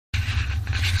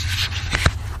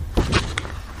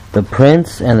The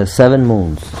Prince and the Seven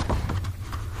Moons.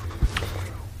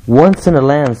 Once in a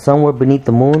land somewhere beneath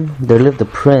the moon, there lived a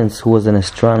prince who was an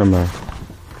astronomer.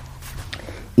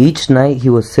 Each night he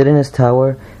would sit in his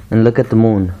tower and look at the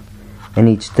moon, and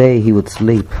each day he would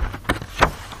sleep.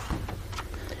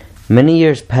 Many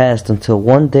years passed until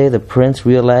one day the prince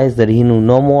realized that he knew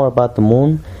no more about the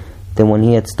moon than when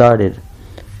he had started,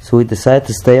 so he decided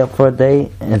to stay up for a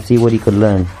day and see what he could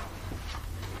learn.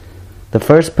 The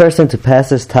first person to pass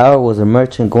his tower was a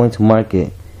merchant going to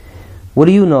market. "What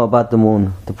do you know about the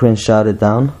moon?" the prince shouted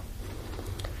down.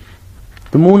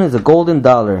 "The moon is a golden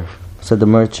dollar," said the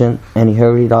merchant, and he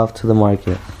hurried off to the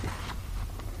market.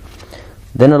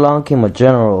 Then along came a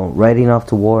general riding off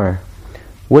to war.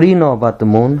 "What do you know about the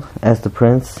moon?" asked the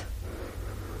prince.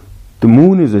 "The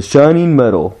moon is a shining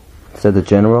metal," said the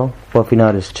general, puffing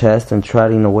out his chest and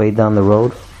trotting away down the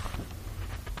road.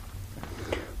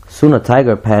 Soon a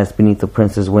tiger passed beneath the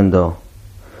prince's window.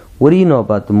 "What do you know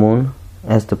about the moon?"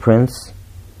 asked the prince.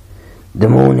 "The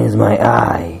moon is my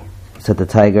eye," said the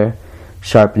tiger,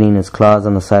 sharpening his claws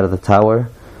on the side of the tower.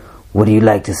 "Would you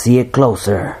like to see it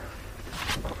closer?"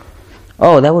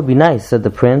 "Oh, that would be nice," said the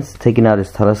prince, taking out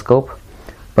his telescope.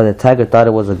 But the tiger thought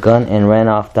it was a gun and ran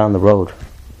off down the road.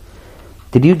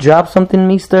 "Did you drop something,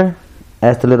 mister?"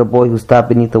 asked the little boy who stopped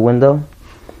beneath the window.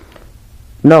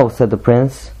 "No," said the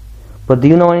prince. "But do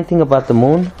you know anything about the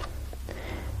moon?"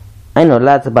 "I know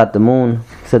lots about the moon,"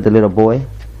 said the little boy.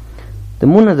 "The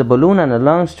moon is a balloon on a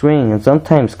long string, and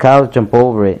sometimes cows jump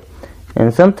over it,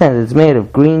 and sometimes it's made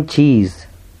of green cheese.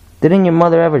 Didn't your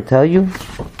mother ever tell you?"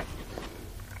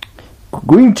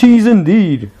 "Green cheese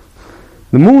indeed.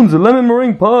 The moon's a lemon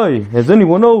meringue pie, as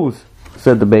anyone knows,"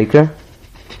 said the baker.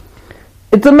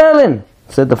 "It's a melon,"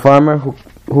 said the farmer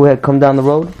who had come down the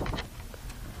road.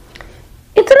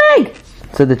 "It's an egg,"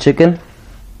 said the chicken.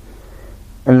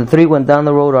 And the three went down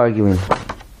the road arguing.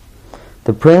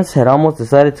 The prince had almost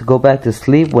decided to go back to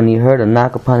sleep when he heard a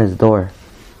knock upon his door.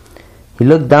 He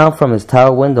looked down from his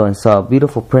tower window and saw a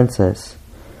beautiful princess.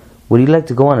 "Would you like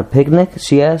to go on a picnic?"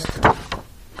 she asked.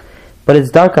 "But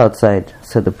it's dark outside,"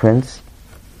 said the prince.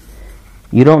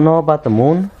 "You don't know about the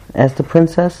moon?" asked the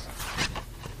princess.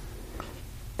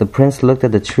 The prince looked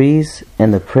at the trees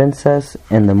and the princess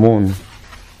and the moon,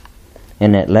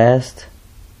 and at last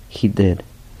he did.